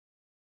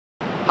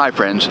Hi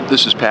friends,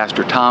 this is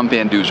Pastor Tom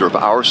Van Duzer of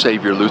Our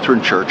Savior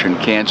Lutheran Church in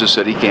Kansas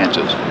City,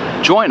 Kansas.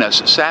 Join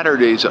us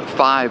Saturdays at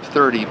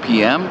 5:30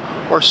 p.m.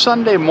 or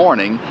Sunday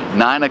morning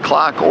 9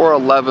 o'clock or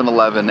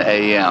 11:11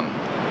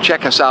 a.m.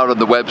 Check us out on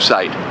the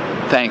website.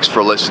 Thanks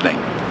for listening.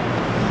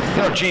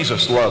 You know,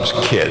 Jesus loves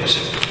kids.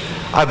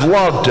 I've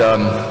loved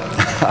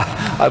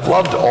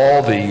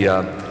all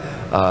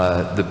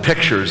the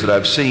pictures that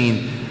I've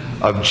seen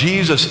of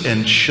Jesus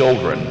and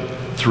children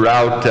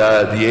throughout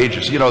the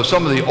ages. You know,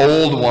 some of the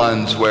old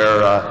ones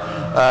were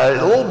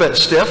a little bit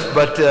stiff,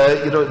 but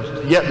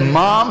yet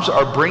moms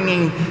are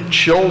bringing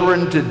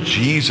children to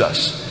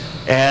Jesus.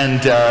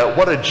 And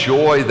what a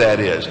joy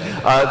that is.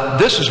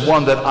 This is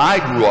one that I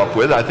grew up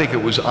with. I think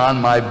it was on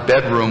my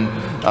bedroom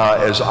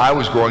as I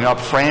was growing up.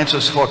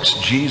 Francis Hook's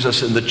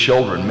Jesus and the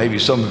Children. Maybe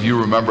some of you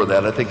remember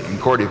that. I think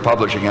Concordia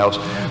Publishing House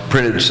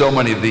printed so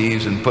many of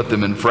these and put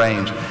them in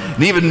frames.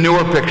 And even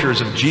newer pictures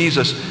of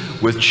Jesus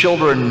with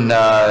children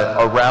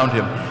around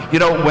him. You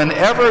know,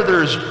 whenever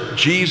there's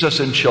Jesus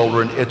and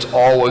children, it's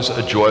always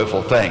a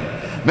joyful thing.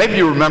 Maybe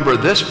you remember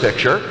this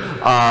picture,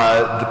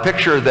 the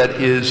picture that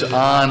is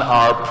on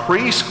our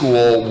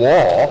preschool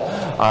wall.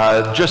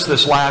 Just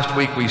this last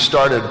week we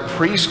started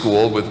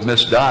preschool with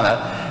Miss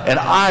Donna, and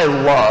I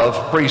love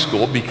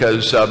preschool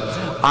because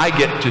I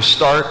get to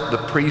start the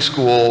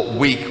preschool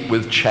week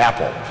with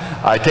chapel.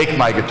 I take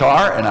my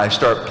guitar and I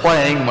start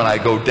playing when I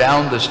go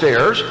down the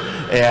stairs,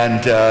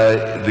 and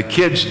the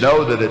kids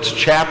know that it's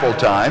chapel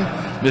time.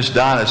 Miss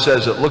Donna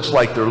says it looks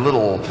like they're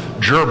little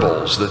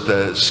gerbils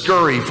that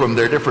scurry from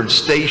their different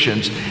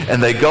stations,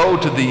 and they go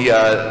to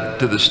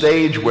the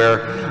stage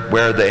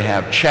where they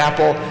have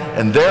chapel,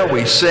 and there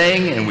we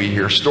sing and we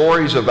hear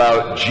stories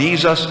about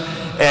Jesus.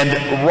 And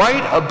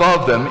right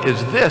above them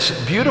is this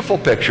beautiful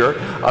picture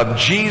of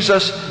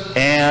Jesus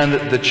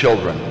and the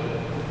children.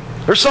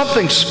 There's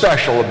something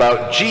special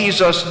about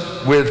Jesus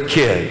with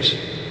kids.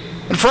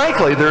 And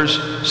frankly, there's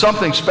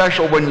something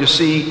special when you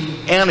see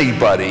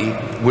anybody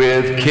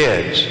with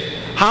kids.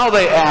 How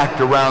they act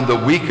around the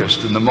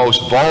weakest and the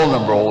most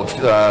vulnerable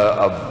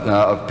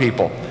of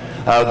people.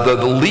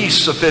 The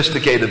least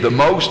sophisticated, the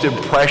most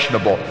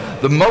impressionable,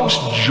 the most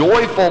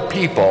joyful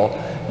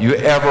people you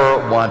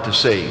ever want to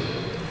see.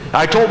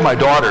 I told my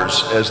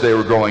daughters as they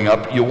were growing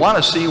up, you want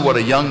to see what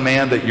a young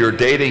man that you're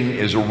dating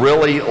is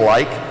really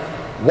like?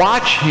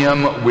 Watch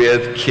him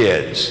with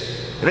kids.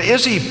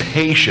 Is he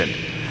patient?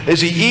 Is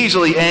he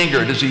easily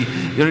angered? Does he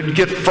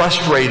get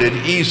frustrated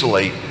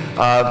easily?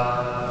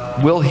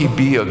 Will he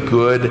be a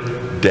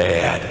good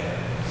dad?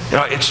 You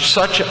know, it's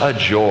such a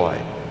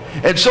joy.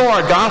 And so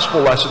our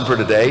gospel lesson for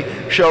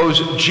today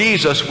shows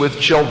Jesus with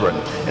children.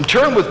 And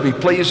turn with me,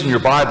 please, in your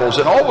Bibles,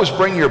 and always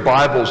bring your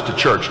Bibles to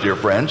church, dear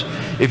friends.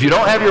 If you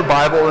don't have your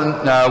Bible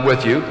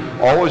with you,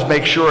 always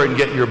make sure and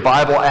get your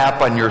Bible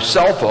app on your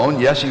cell phone.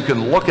 Yes, you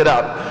can look it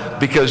up,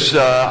 because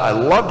I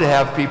love to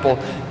have people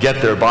get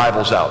their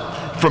Bibles out.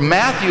 From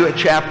Matthew at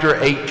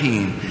chapter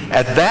 18,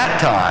 at that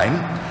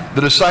time,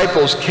 the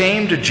disciples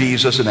came to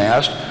Jesus and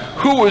asked,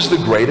 "Who is the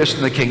greatest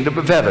in the kingdom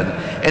of heaven?"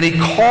 And he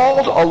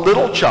called a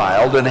little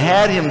child and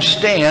had him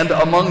stand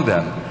among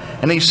them.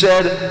 And he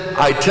said,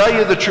 "I tell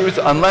you the truth,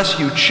 unless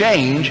you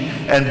change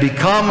and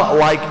become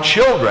like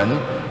children,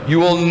 you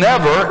will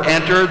never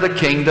enter the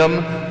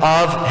kingdom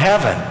of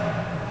heaven."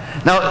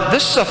 Now,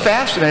 this is a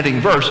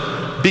fascinating verse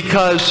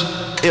because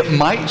it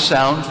might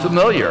sound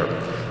familiar.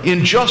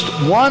 In just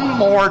one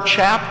more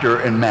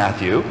chapter in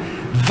Matthew,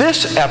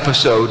 this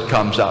episode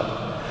comes up.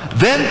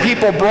 Then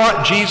people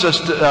brought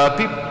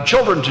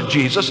children to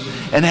Jesus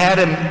and had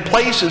him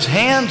place his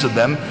hands on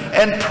them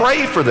and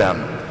pray for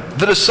them.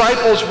 The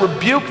disciples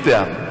rebuked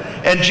them,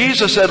 and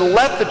Jesus said,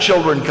 "Let the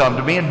children come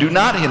to me and do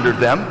not hinder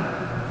them."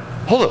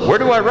 Hold it, where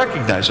do I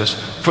recognize this?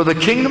 "For the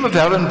kingdom of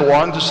heaven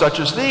belongs to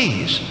such as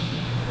these."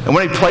 And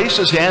when he placed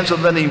his hands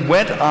on them, he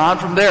went on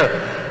from there.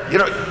 You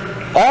know,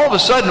 all of a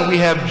sudden we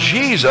have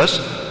Jesus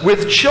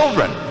with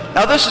children.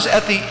 Now this is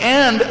at the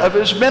end of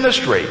his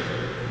ministry.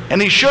 And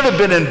he should have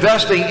been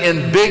investing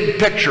in big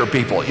picture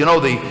people. You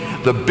know,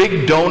 the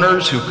big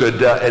donors who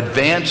could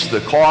advance the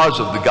cause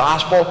of the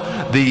gospel,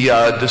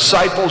 the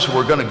disciples who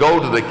were going to go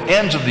to the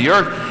ends of the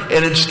earth.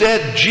 And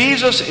instead,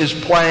 Jesus is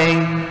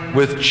playing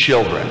with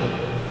children.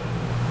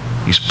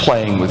 He's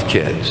playing with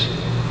kids.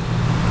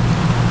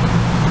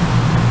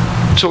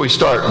 So we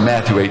start in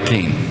Matthew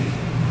 18.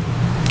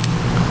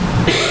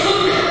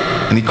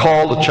 And he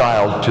called a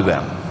child to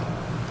them.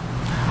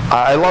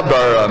 I loved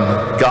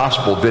our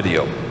gospel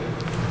video.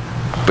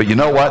 But you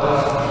know what?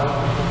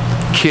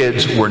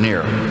 Kids were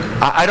near.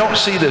 I don't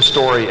see this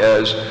story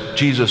as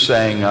Jesus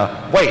saying,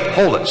 wait,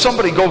 hold it,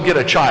 somebody go get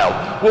a child.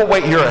 We'll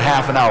wait here a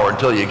half an hour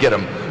until you get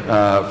him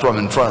from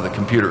in front of the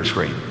computer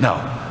screen. No,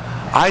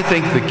 I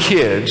think the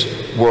kids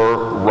were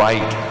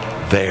right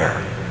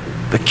there.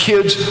 The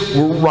kids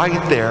were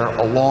right there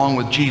along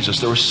with Jesus.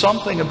 There was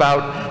something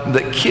about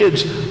that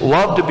kids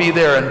loved to be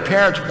there, and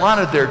parents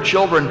wanted their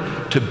children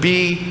to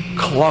be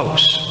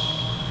close.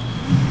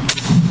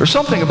 There's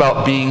something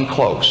about being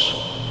close.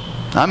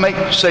 I may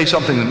say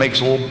something that makes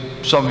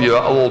some of you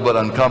a little bit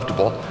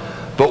uncomfortable,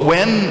 But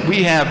when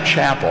we have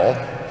chapel,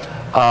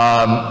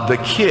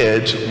 the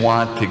kids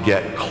want to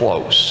get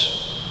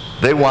close.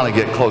 They want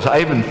to get close. I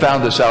even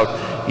found this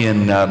out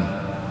in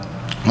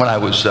when I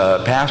was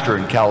pastor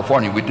in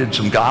California. We did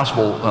some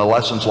gospel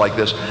lessons like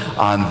this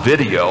on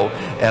video,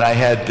 and I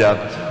had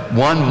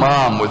one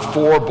mom with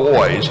 4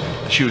 boys.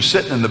 She was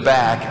sitting in the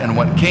back, and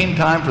when it came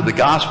time for the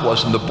gospel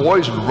lesson, the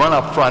boys would run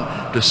up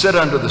front to sit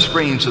under the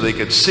screen so they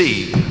could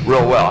see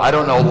real well. I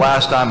don't know the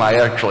last time I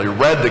actually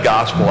read the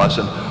gospel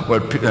lesson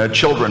when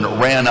children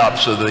ran up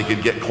so that they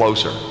could get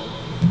closer.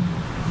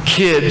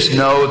 Kids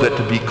know that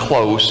to be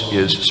close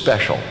is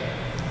special.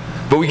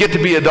 But we get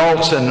to be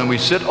adults and we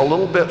sit a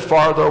little bit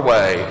farther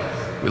away.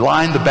 We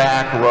line the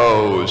back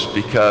rows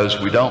because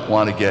we don't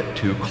want to get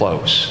too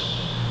close.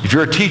 If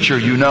you're a teacher,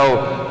 you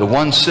know the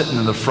ones sitting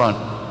in the front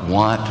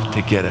want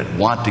to get it,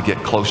 want to get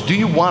close. Do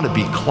you want to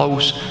be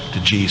close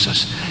to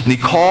Jesus? And he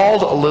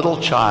called a little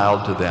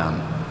child to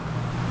them.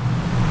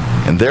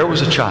 And there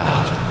was a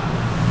child.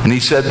 And he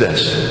said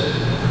this: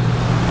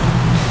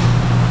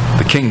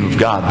 the kingdom of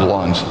God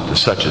belongs to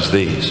such as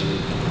these.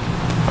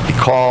 He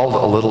called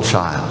a little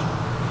child.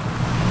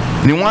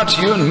 And he wants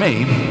you and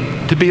me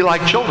to be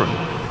like children.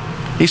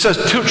 He says,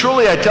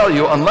 truly I tell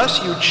you,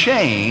 unless you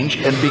change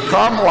and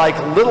become like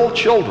little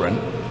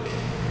children,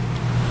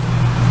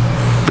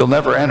 you'll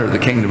never enter the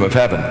kingdom of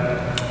heaven.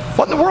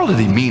 What in the world did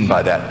he mean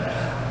by that?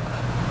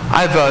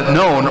 I've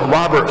known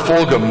Robert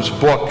Fulghum's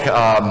book,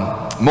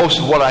 Most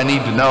of What I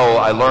Need to Know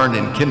I Learned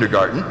in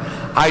Kindergarten.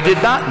 I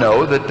did not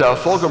know that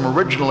Fulghum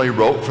originally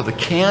wrote for the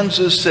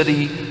Kansas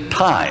City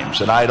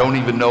Times, and I don't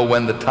even know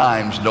when the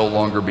Times no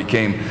longer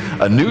became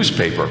a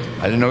newspaper.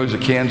 I didn't know he was a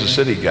Kansas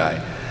City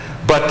guy.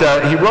 But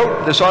he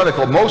wrote this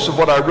article, Most of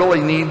What I Really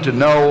Need to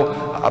Know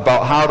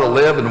About How to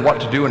Live and What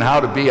to Do and How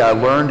to Be I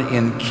Learned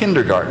in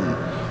Kindergarten.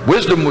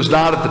 Wisdom was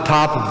not at the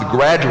top of the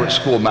graduate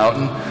school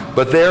mountain,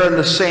 but there in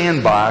the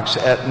sandbox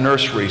at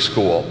nursery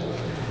school.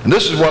 And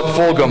this is what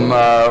Fulghum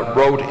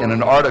wrote in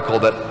an article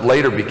that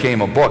later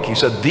became a book. He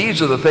said,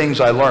 these are the things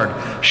I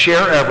learned.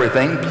 Share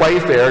everything, play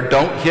fair,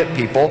 don't hit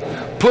people,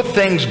 put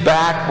things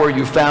back where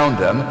you found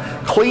them,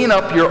 clean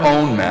up your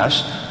own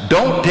mess,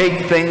 don't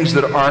take things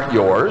that aren't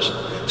yours,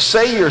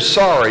 say you're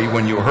sorry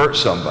when you hurt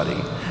somebody,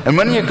 and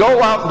when you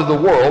go out into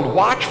the world,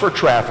 watch for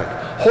traffic,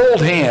 hold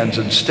hands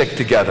and stick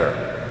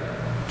together.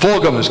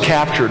 Fulghum has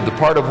captured the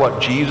part of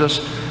what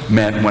Jesus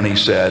meant when he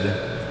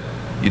said,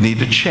 you need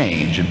to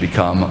change and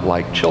become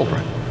like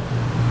children.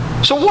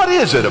 So what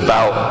is it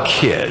about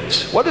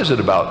kids? What is it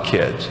about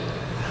kids?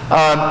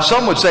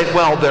 Some would say,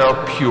 well,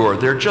 they're pure.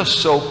 They're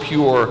just so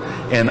pure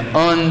and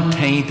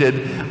untainted.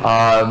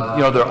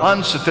 They're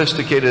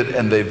unsophisticated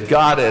and they've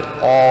got it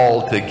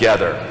all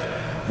together.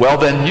 Well,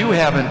 then you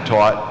haven't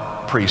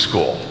taught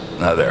preschool.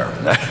 Now there.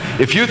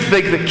 If you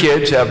think that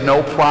kids have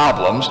no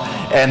problems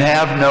and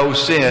have no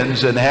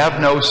sins and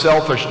have no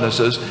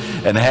selfishnesses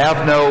and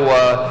have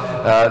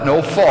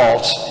no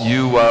faults,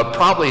 you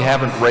probably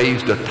haven't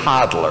raised a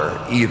toddler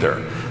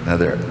either. Now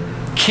there.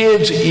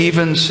 Kids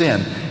even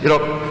sin. You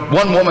know,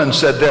 one woman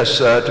said this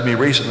to me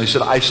recently,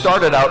 said, I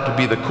started out to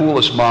be the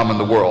coolest mom in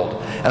the world,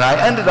 and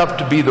I ended up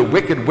to be the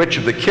wicked witch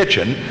of the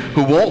kitchen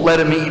who won't let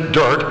him eat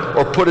dirt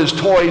or put his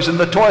toys in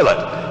the toilet.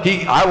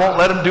 I won't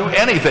let him do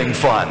anything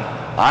fun.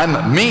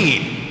 I'm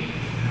mean.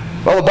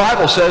 Well, the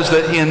Bible says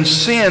that in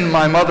sin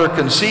my mother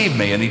conceived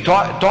me, and he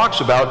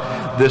talks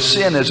about this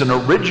sin as an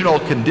original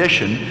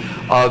condition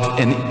of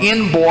an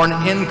inborn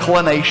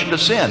inclination to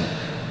sin.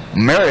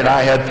 Mary and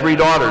I had 3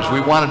 daughters.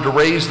 We wanted to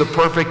raise the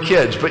perfect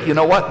kids, but you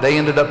know what? They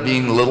ended up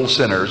being little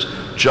sinners,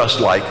 just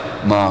like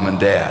mom and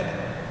dad.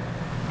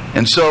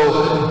 And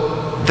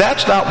so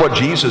that's not what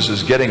Jesus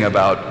is getting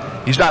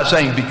about. He's not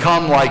saying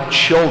become like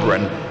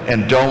children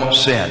and don't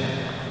sin.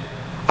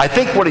 I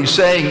think what he's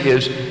saying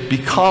is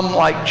become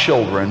like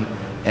children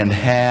and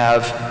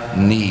have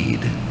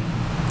need.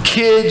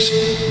 Kids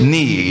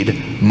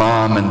need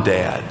mom and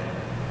dad.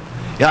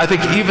 And I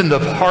think even the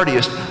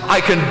hardiest, I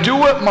can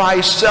do it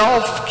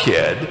myself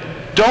kid,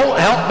 don't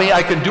help me,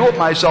 I can do it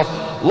myself,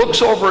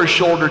 looks over his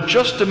shoulder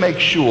just to make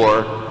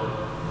sure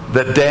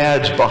that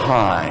dad's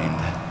behind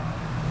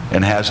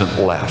and hasn't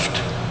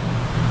left.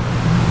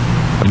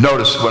 I've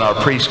noticed when our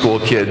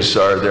preschool kids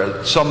are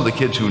there, some of the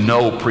kids who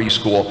know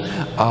preschool,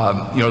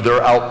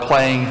 they're out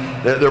playing,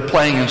 they're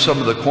playing in some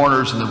of the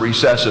corners and the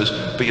recesses,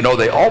 but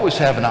they always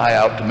have an eye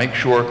out to make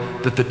sure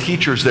that the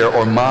teacher's there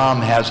or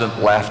mom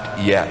hasn't left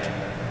yet.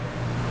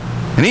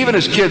 And even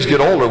as kids get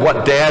older,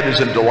 what dad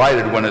isn't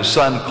delighted when his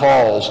son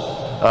calls,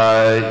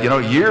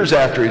 years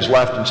after he's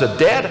left and said,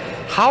 Dad,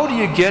 how do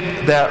you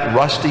get that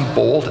rusty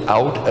bolt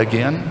out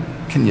again?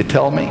 Can you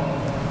tell me?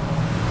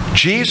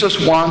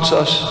 Jesus wants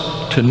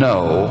us to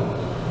know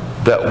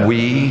that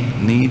we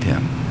need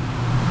him.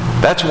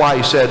 That's why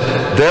he said,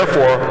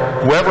 therefore,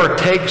 whoever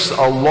takes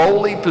a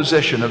lowly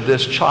position of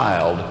this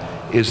child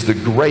is the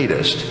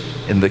greatest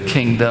in the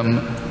kingdom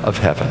of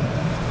heaven.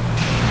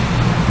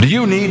 Do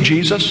you need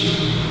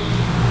Jesus?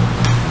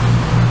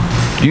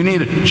 You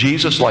need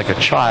Jesus like a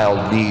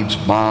child needs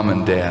mom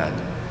and dad.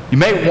 You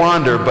may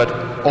wander, but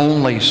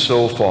only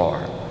so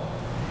far.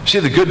 See,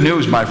 the good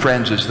news, my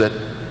friends, is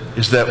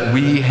that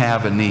we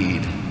have a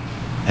need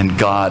and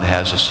God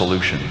has a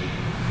solution.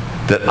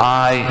 That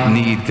I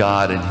need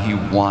God and He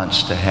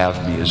wants to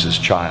have me as His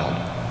child.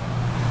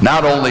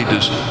 Not only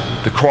does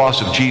the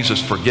cross of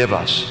Jesus forgive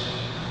us,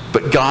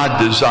 but God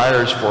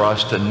desires for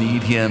us to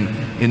need Him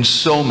in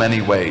so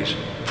many ways.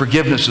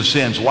 Forgiveness of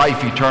sins,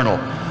 life eternal,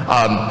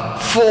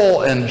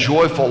 full and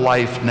joyful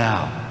life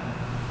now,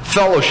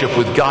 fellowship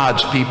with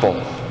God's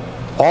people.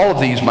 All of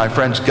these, my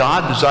friends,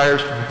 God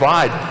desires to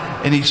provide.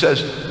 And He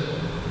says,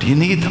 do you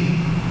need them?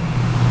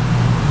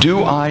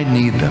 Do I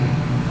need them?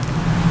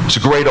 It's a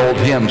great old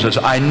hymn. It says,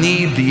 I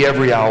need Thee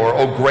every hour,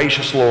 O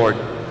gracious Lord.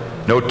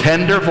 No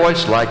tender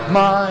voice like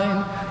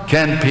mine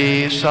can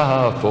peace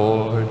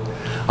afford.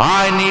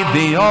 I need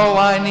Thee, oh,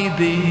 I need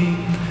Thee.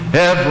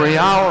 Every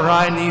hour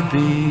I need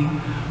Thee.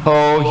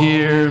 Oh,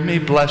 hear me,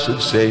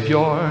 blessed Savior.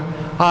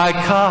 I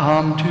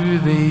come to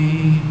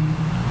Thee.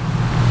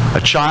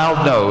 A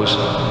child knows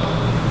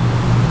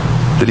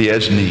that he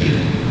has need.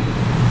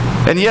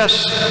 And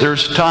yes,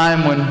 there's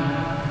time when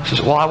he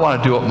says, well, I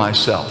want to do it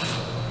myself.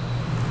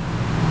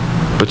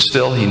 But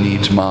still, he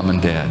needs mom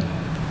and dad.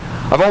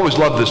 I've always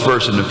loved this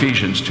verse in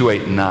Ephesians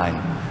 2:8 and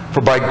 9. For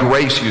by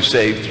grace you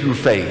saved through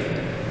faith.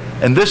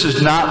 And this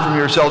is not from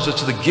yourselves,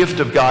 it's the gift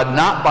of God,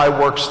 not by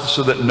works,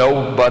 so that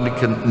no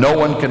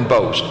one can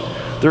boast.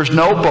 There's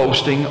no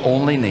boasting,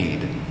 only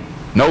need.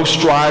 No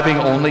striving,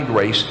 only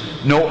grace.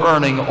 No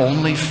earning,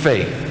 only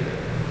faith.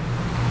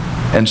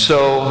 And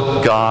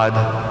so God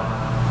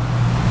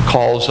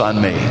calls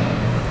on me.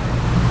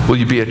 Will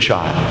you be a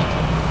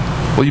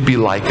child? Will you be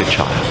like a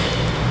child?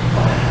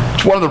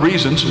 It's one of the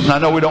reasons, and I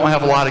know we don't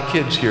have a lot of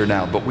kids here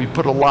now, but we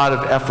put a lot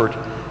of effort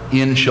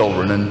in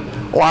children.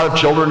 And a lot of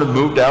children have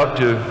moved out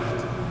to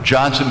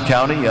Johnson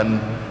County and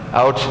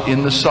out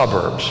in the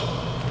suburbs.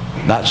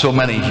 Not so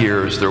many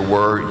here as there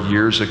were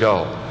years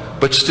ago.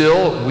 But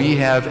still, we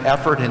have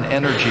effort and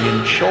energy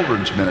in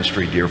children's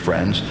ministry, dear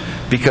friends,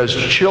 because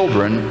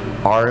children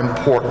are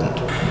important.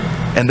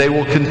 And they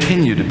will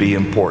continue to be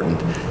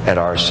important at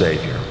our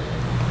Savior.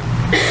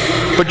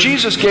 But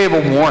Jesus gave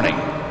a warning.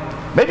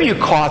 Maybe you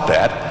caught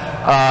that.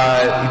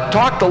 He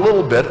talked a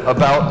little bit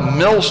about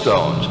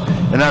millstones.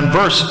 And on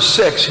verse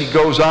 6, he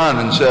goes on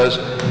and says,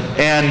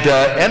 and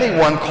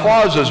anyone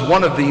causes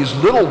one of these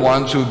little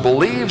ones who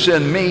believes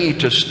in me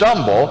to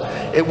stumble,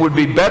 it would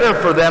be better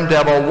for them to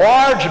have a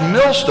large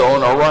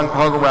millstone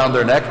hung around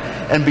their neck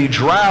and be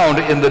drowned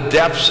in the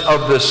depths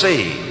of the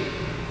sea.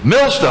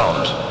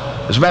 Millstones.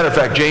 As a matter of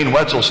fact, Jane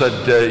Wetzel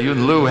said, you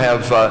and Lou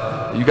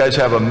you guys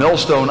have a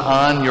millstone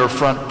on your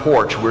front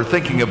porch. We're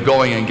thinking of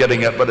going and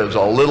getting it, but it was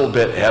a little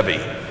bit heavy.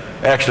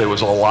 Actually, it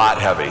was a lot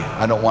heavy.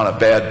 I don't want a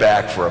bad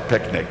back for a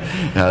picnic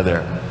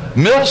there.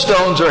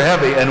 Millstones are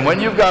heavy, and when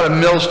you've got a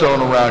millstone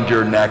around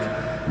your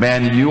neck,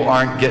 man, you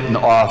aren't getting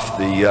off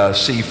the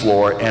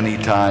seafloor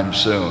anytime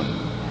soon.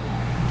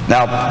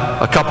 Now,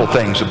 a couple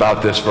things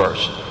about this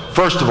verse.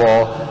 First of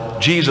all,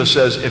 Jesus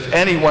says, if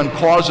anyone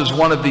causes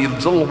one of these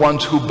little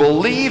ones who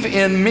believe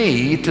in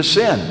me to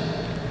sin.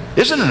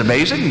 Isn't it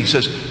amazing? He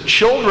says,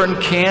 children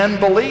can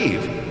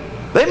believe.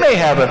 They may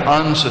have an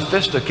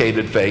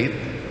unsophisticated faith,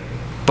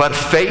 but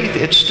faith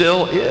it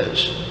still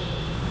is.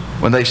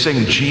 When they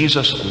sing,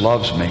 Jesus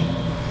loves me.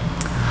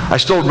 I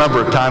still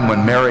remember a time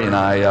when Mary and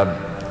I,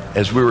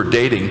 as we were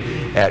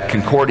dating at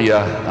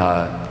Concordia,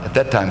 at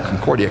that time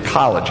Concordia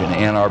College in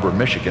Ann Arbor,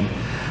 Michigan,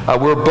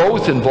 we were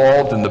both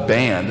involved in the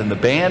band, and the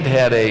band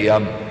had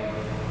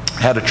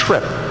a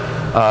trip.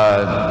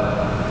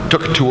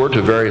 Took a tour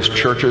to various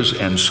churches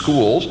and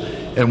schools,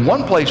 and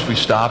one place we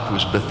stopped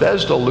was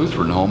Bethesda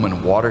Lutheran Home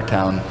in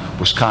Watertown,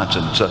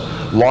 Wisconsin. It's a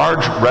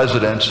large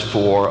residence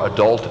for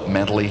adult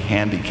mentally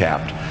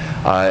handicapped.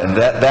 And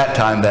that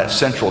time, that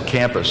central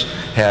campus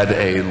had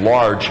a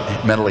large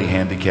mentally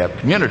handicapped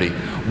community.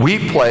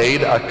 We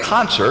played a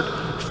concert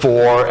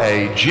for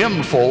a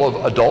gym full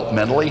of adult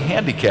mentally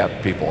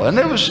handicapped people. And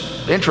there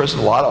was interest,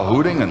 a lot of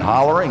hooting and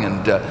hollering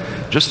and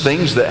just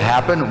things that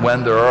happen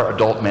when there are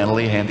adult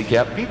mentally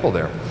handicapped people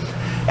there.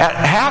 At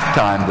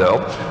halftime, though,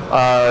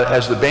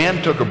 as the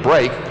band took a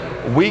break,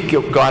 we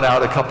got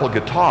out a couple of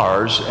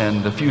guitars,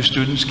 and a few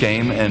students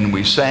came, and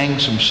we sang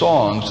some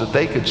songs that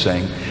they could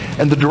sing.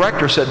 And the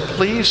director said,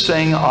 please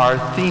sing our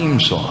theme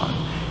song.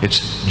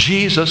 It's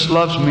Jesus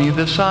Loves Me,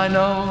 This I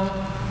Know.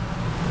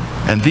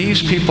 And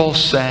these people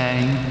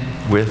sang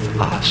with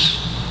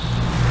us.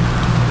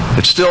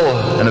 It's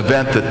still an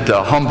event that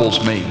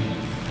humbles me.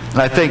 And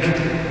I think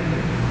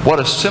what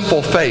a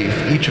simple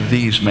faith each of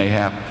these may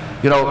have.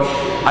 You know,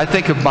 I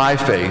think of my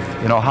faith,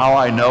 you know, how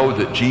I know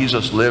that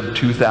Jesus lived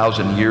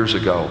 2,000 years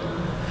ago.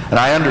 And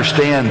I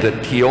understand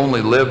that he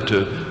only lived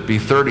to be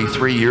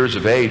 33 years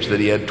of age, that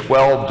he had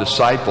 12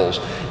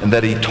 disciples, and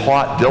that he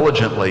taught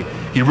diligently.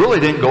 He really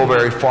didn't go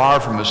very far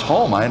from his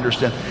home, I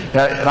understand.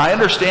 And I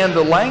understand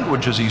the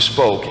languages he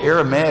spoke,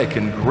 Aramaic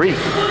and Greek.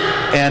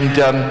 And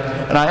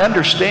I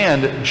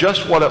understand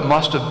just what it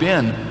must have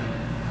been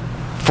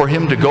for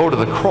him to go to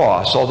the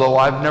cross, although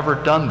I've never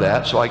done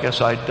that, so I guess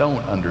I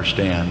don't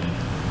understand.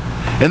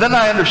 And then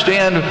I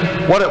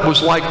understand what it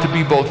was like to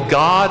be both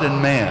God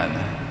and man.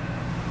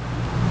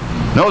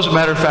 No, as a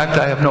matter of fact,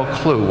 I have no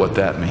clue what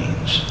that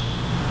means.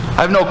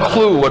 I have no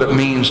clue what it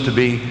means to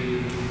be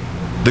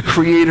the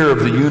creator of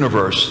the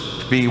universe,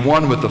 to be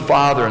one with the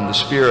Father and the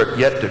Spirit,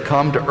 yet to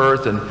come to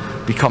earth and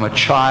become a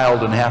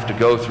child and have to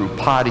go through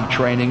potty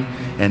training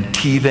and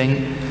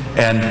teething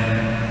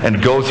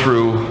and go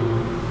through,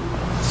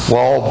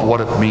 well,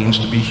 what it means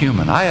to be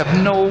human. I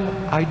have no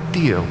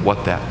idea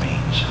what that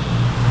means.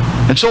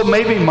 And so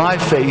maybe my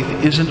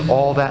faith isn't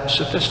all that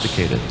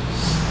sophisticated.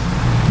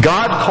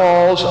 God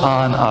calls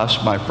on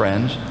us, my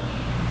friends,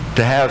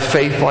 to have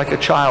faith like a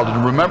child.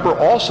 And remember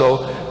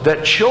also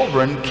that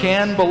children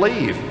can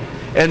believe.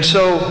 And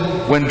so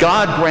when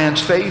God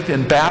grants faith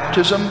in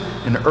baptism,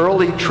 in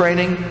early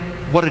training,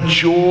 what a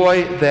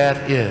joy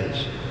that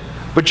is.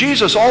 But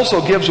Jesus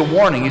also gives a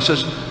warning. He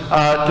says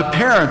to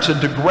parents and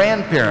to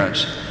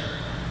grandparents,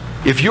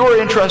 if you're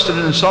interested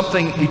in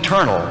something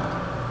eternal,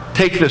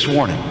 take this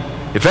warning.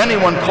 If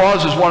anyone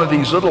causes one of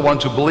these little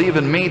ones who believe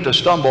in me to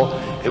stumble,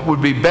 it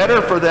would be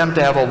better for them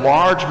to have a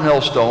large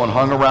millstone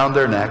hung around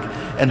their neck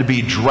and to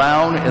be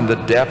drowned in the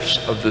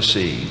depths of the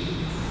sea.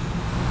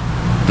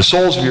 The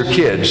souls of your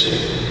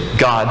kids,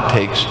 God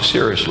takes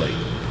seriously.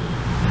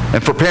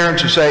 And for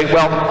parents who say,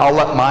 well, I'll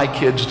let my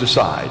kids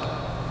decide.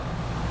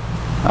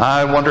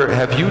 I wonder,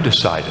 have you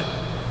decided?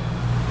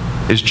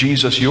 Is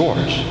Jesus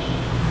yours?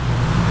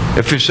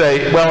 If you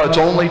say, well, it's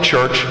only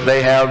church,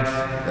 they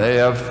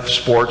have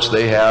sports,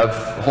 they have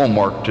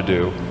homework to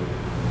do.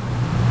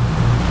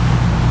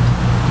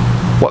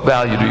 What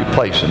value do you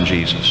place in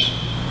Jesus?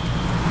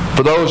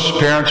 For those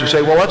parents who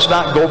say, well, let's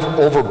not go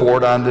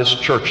overboard on this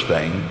church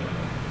thing,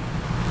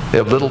 they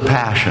have little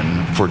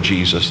passion for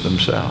Jesus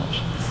themselves.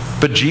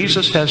 But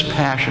Jesus has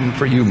passion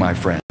for you, my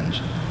friends.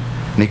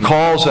 And he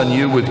calls on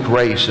you with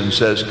grace and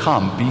says,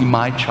 come, be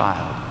my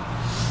child.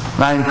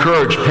 And I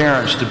encourage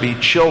parents to be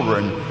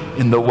children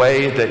in the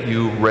way that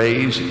you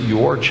raise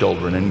your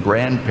children, and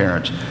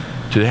grandparents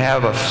to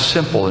have a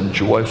simple and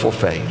joyful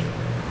faith,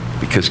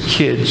 because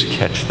kids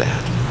catch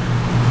that.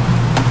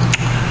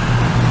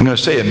 I'm going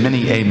to say a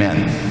mini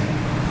amen,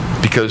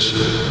 because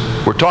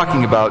we're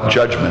talking about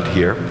judgment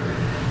here,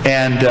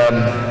 and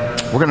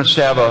we're going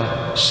to have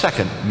a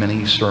second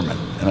mini sermon,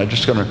 and I'm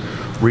just going to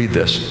read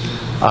this.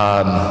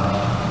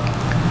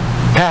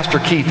 Pastor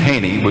Keith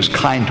Haney was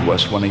kind to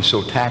us when he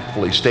so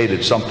tactfully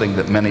stated something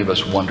that many of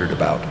us wondered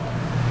about.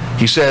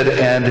 He said,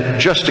 and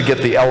just to get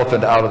the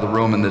elephant out of the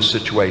room in this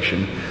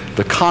situation,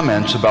 the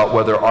comments about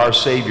whether our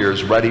Savior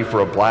is ready for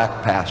a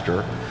black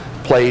pastor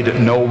played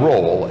no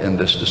role in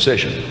this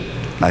decision.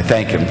 And I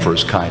thank him for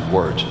his kind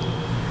words.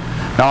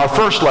 Now, our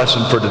first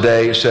lesson for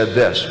today said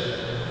this: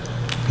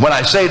 when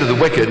I say to the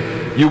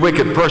wicked, you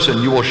wicked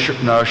person, you will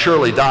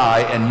surely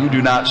die, and you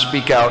do not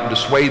speak out and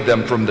dissuade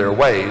them from their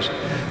ways,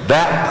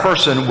 that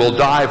person will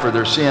die for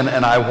their sin,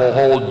 and I will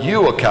hold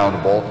you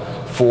accountable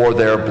for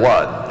their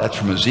blood. That's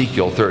from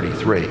Ezekiel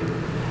 33.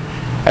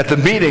 At the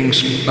meetings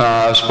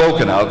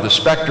spoken of, the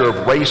specter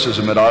of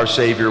racism at our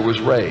Savior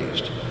was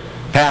raised.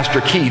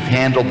 Pastor Keith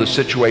handled the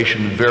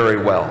situation very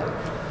well.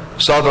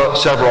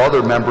 Several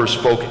other members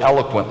spoke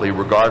eloquently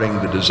regarding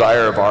the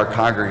desire of our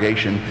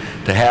congregation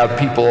to have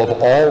people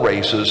of all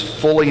races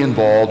fully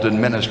involved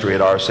in ministry at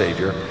our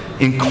Savior,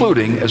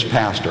 including as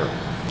pastor.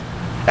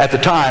 At the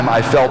time,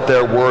 I felt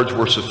their words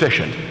were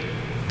sufficient,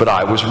 but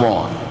I was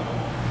wrong.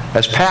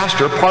 As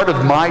pastor, part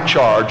of my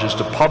charge is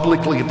to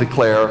publicly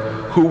declare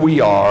who we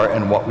are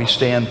and what we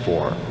stand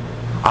for.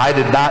 I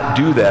did not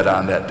do that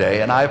on that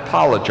day, and I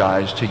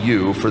apologize to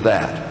you for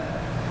that.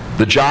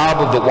 The job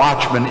of the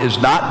watchman is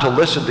not to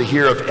listen to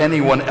hear if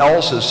anyone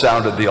else has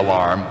sounded the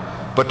alarm,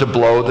 but to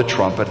blow the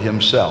trumpet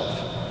himself.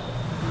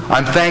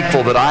 I'm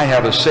thankful that I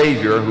have a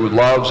Savior who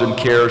loves and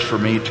cares for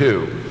me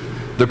too.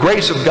 The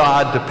grace of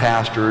God to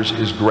pastors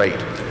is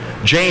great.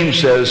 James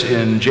says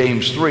in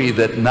James 3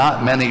 that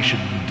not many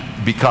should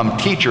become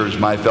teachers,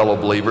 my fellow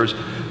believers,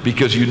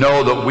 because you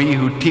know that we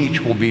who teach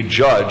will be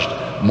judged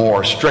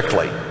more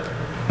strictly.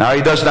 Now,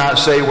 he does not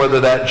say whether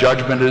that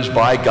judgment is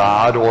by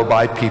God or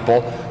by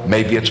people.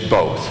 Maybe it's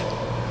both.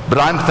 But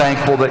I'm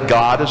thankful that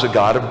God is a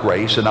God of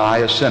grace, and I,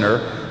 a sinner,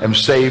 am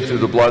saved through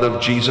the blood of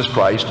Jesus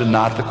Christ and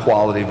not the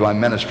quality of my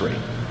ministry.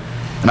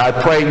 And I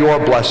pray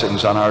your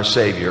blessings on our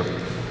Savior.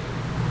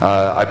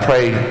 I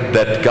pray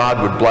that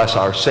God would bless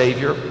our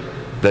Savior,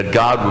 that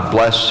God would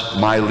bless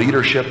my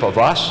leadership of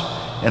us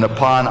and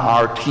upon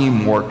our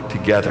teamwork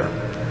together,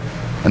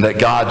 and that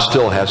God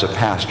still has a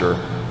pastor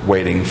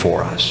waiting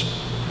for us.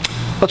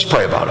 Let's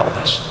pray about all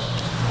this.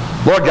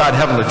 Lord God,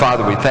 Heavenly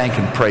Father, we thank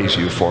and praise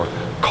you for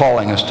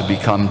calling us to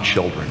become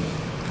children.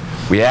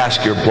 We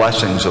ask your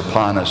blessings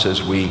upon us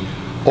as we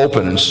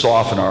open and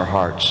soften our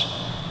hearts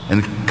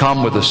and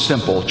come with a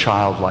simple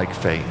childlike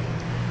faith.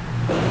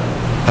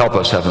 Help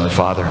us, Heavenly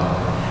Father,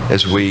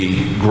 as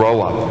we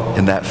grow up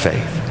in that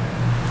faith.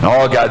 And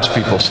all God's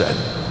people said,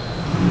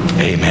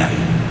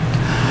 amen.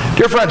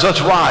 Dear friends,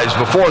 let's rise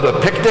before the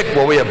picnic.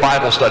 Well, we have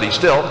Bible study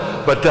still,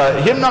 but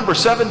hymn number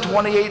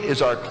 728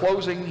 is our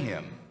closing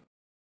hymn.